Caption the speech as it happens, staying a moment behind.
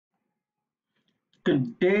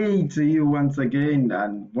Good day to you once again,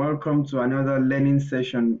 and welcome to another learning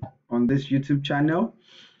session on this YouTube channel.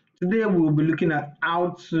 Today, we'll be looking at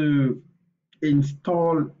how to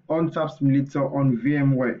install ONTAP Simulator on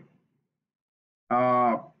VMware.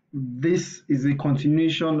 This is a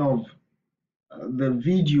continuation of the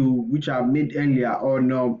video which I've made earlier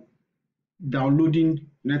on downloading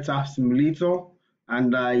NetApp Simulator,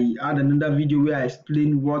 and I had another video where I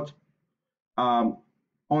explained what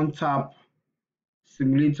ONTAP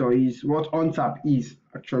Simulator is, what ONTAP is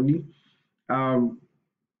actually. Um,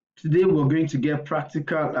 Today we're going to get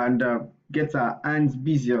practical and get our hands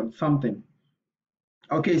busy on something.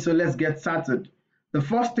 Okay, so let's get started. The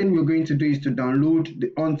first thing we're going to do is to download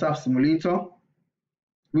the ONTAP Simulator,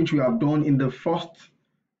 which we have done in the first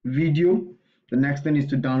video. The next thing is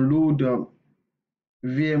to download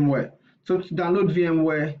VMware. So to download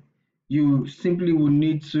VMware, you simply will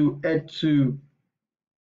need to head to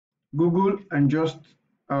Google and just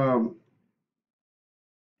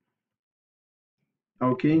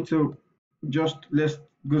okay, so just let's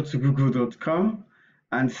go to google.com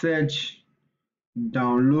and search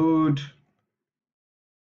download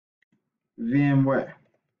VMware.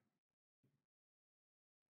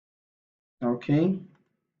 Okay,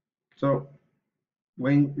 so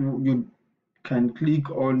when you can click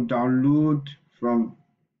on download from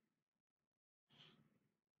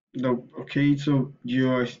the so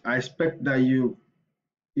I expect that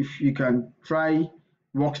if you can try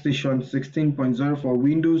workstation 16.0 for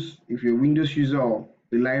Windows, if you're a Windows user or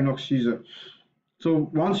a Linux user. So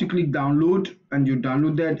once you click download and you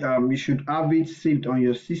downloaded, you should have it saved on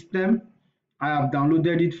your system. I have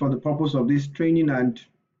downloaded it for the purpose of this training, and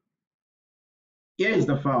here is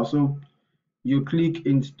the file. So you click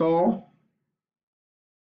install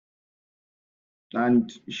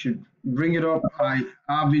and you should bring it up. I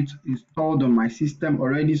have it installed on my system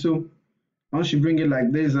already. So once you bring it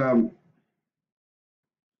like this,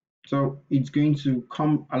 so it's going to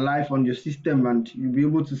come alive on your system and you'll be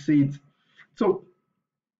able to see it. So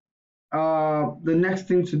the next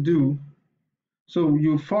thing to do, so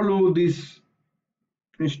you follow this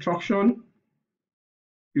instruction,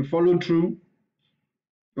 you follow through,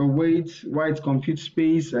 wait, white compute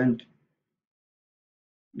space, and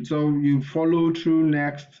so you follow through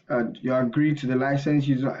next, and you agree to the license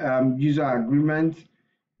user agreement,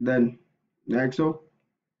 then next. So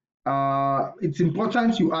it's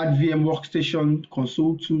important you add VM workstation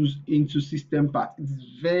console tools into system path. It's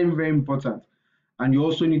very, very important. And you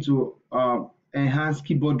also need to enhance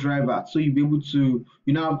keyboard driver, so you'll be able to,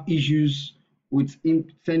 you now have issues with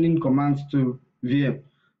sending commands to VM.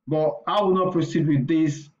 But I will not proceed with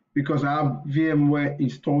this because I have VMware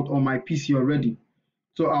installed on my PC already.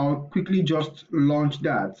 So I'll quickly just launch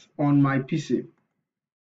that on my PC.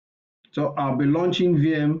 So I'll be launching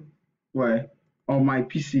VMware on my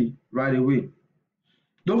PC right away.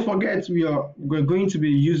 Don't forget we're going to be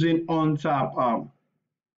using ONTAP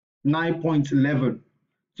 9.11.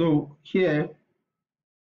 So here,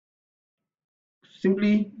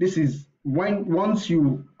 simply this is once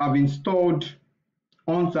you have installed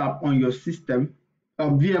ONTAP on your system,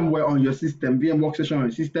 VMware on your system, VM workstation on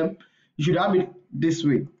your system, you should have it this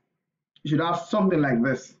way. You should have something like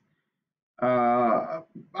this. I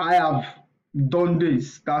have done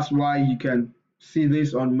this. That's why you can see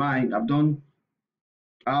this on mine. I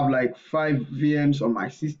have like 5 VMs on my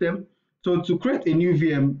system. So to create a new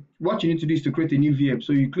VM, what you need to do is to create a new VM.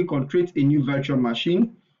 So you click on create a new virtual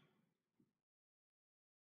machine.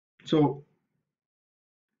 So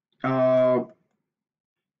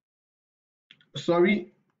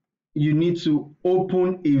you need to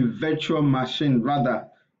open a virtual machine. Rather,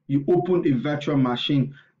 you open a virtual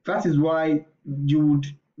machine. That is why you would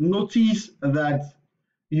notice that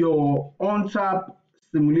your ONTAP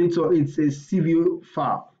simulator, it's a CVO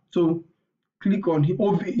file. So click on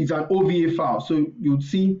it's an OVA file. So you'll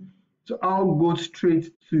see, so I'll go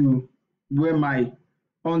straight to where my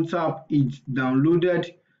ONTAP is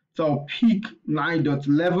downloaded. So I'll pick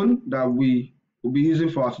 9.11 that we will be using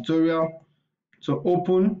for our tutorial. So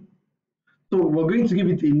open. So we're going to give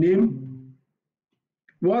it a name.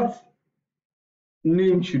 What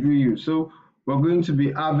name should we use? So we're going to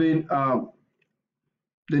be having the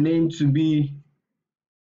name to be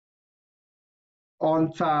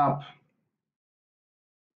ONTAP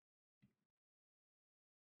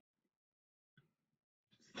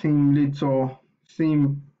Simulator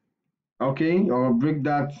sim. Okay, I'll break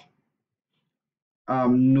that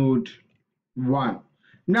node 1.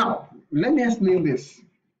 Now let me explain this.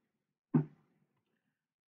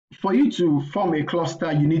 For you to form a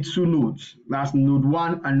cluster, you need 2 nodes. That's node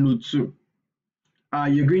 1 and node 2.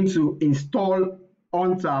 You're going to install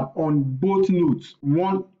ONTAP on both nodes,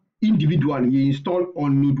 one individually. You install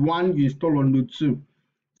on node 1, you install on node 2.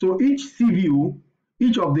 So each CVO,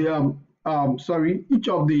 each of the each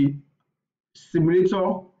of the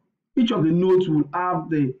simulator, each of the nodes will have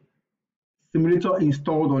the simulator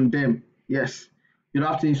installed on them. Yes, you'll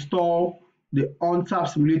have to install the ONTAP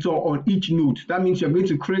simulator on each node. That means you're going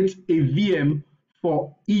to create a VM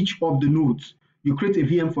for each of the nodes. You create a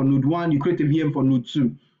VM for node 1, you create a VM for node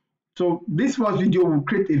 2. So this first video will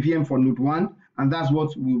create a VM for node 1, and that's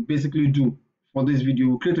what we'll basically do for this video.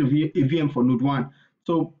 We'll create a VM for node 1.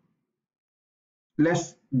 So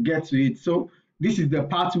let's get to it. So this is the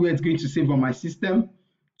part where it's going to save on my system.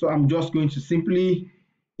 So I'm just going to simply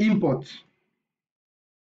import.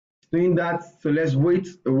 Doing that, so let's wait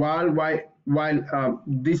a while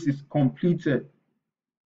this is completed.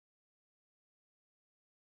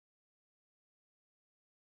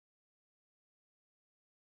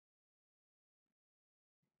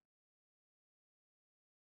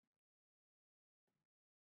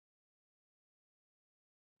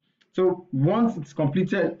 So once it's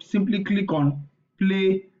completed, simply click on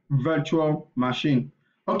play virtual machine.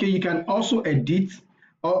 Okay, you can edit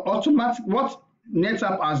or automatic. What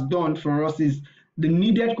NetApp has done for us is the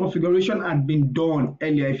needed configuration had been done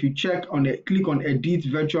earlier. If you click on edit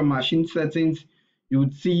virtual machine settings, you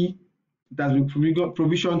would see it has been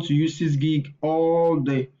provisioned to use 6 gig. All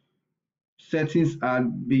the settings are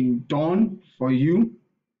being done for you.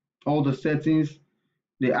 All the settings,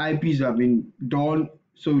 the IPs have been done.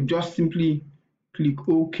 So just simply click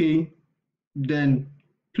OK, then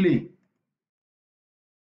play.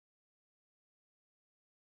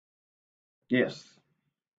 Yes.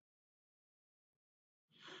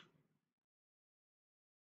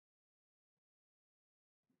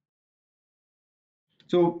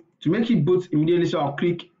 So to make it boot immediately, so I'll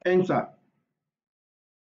click enter.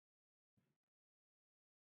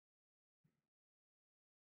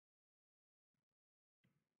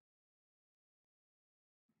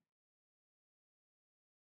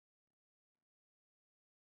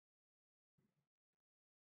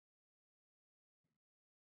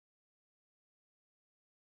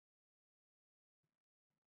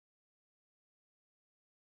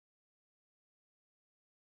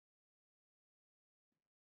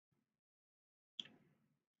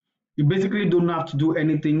 You basically don't have to do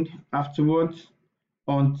anything afterwards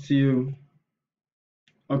until,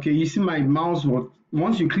 okay, you see my mouse was,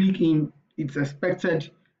 once you click in, it's expected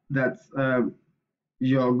that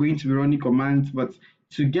you're going to be running commands, but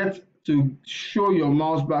to show your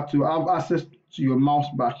mouse back, to have access to your mouse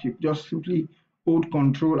back, you just simply hold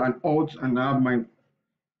Control and Alt and have my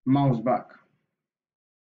mouse back.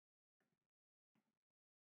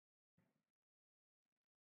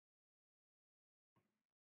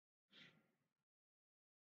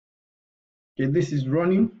 Okay, this is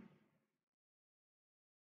running.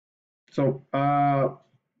 So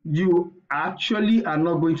you actually are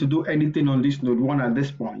not going to do anything on this node 1 at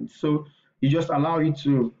this point. So you just allow it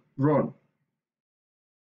to run.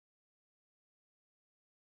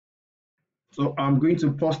 So I'm going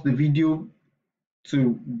to pause the video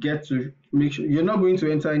to make sure you're not going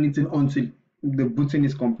to enter anything until the booting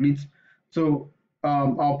is complete. So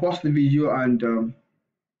I'll pause the video and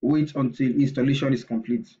wait until installation is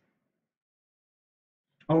complete.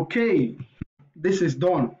 Okay, this is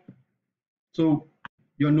done. So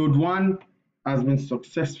your node 1 has been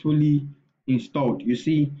successfully installed. You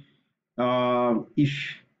see, if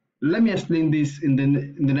let me explain this in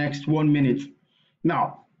the next 1 minute.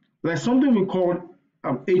 Now, there's something we call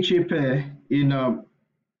HA pair in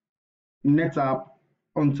NetApp,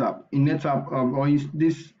 ONTAP, in NetApp or in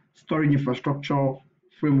this storage infrastructure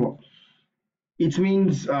framework. It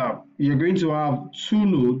means you're going to have two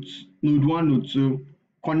nodes, node 1, node 2,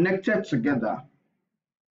 connected together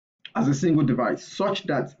as a single device, such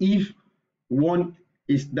that if one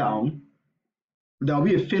is down, there will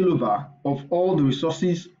be a failover of all the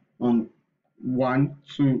resources on one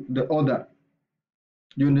to the other.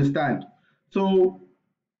 You understand? So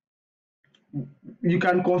you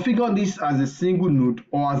can configure this as a single node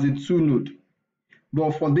or as a two node.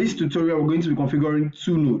 But for this tutorial, we're going to be configuring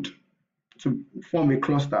two node to form a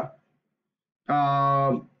cluster.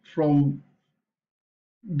 From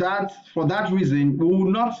that, for that reason, we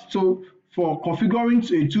will not, so for configuring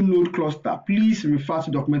a two node cluster, please refer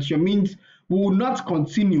to documentation. Means we will not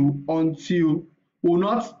continue until, we will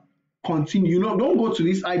not continue. You know, don't go to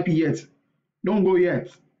this IP yet. Don't go yet.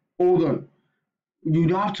 Hold on. You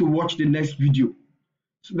have to watch the next video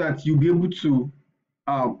so that you'll be able to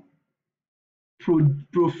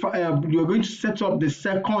you're going to set up the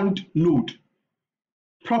second node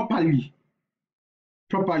properly.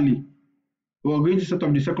 we're going to set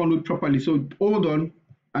up the second node properly. So hold on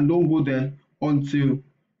and don't go there until,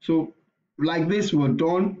 so like this, we're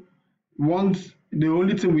done. Once, the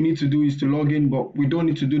only thing we need to do is to log in, but we don't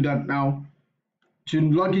need to do that now. To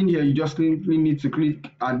log in here, you just simply need to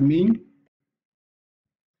click admin.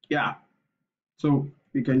 Yeah, so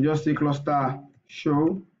you can just say cluster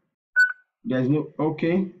show. There's no,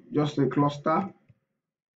 okay, just a cluster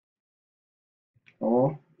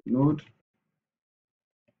or node.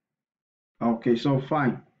 Okay, so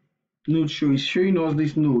fine. Node show is showing us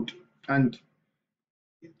this node, and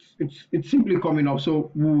it's simply coming up.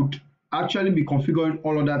 So we would actually be configuring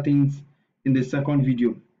all other things in the second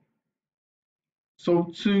video.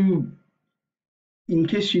 So in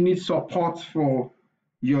case you need support for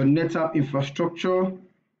your NetApp infrastructure,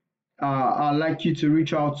 I'd like you to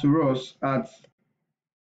reach out to us at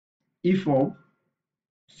EFOB.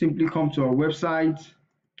 Simply come to our website,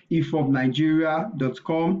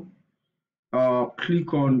 efobnigeria.com.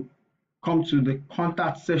 Click on come to the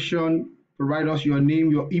contact section, provide us your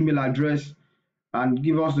name, your email address, and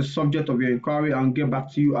give us the subject of your inquiry, and get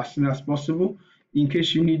back to you as soon as possible. In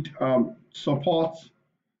case you need support,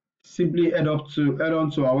 simply head on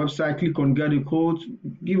to our website, click on get a code,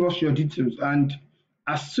 give us your details, and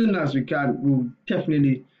as soon as we can, we'll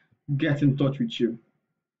definitely get in touch with you.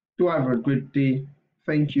 Do have a great day.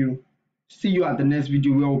 Thank you. See you at the next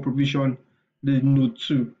video where we'll provision the node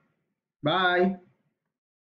 2. Bye.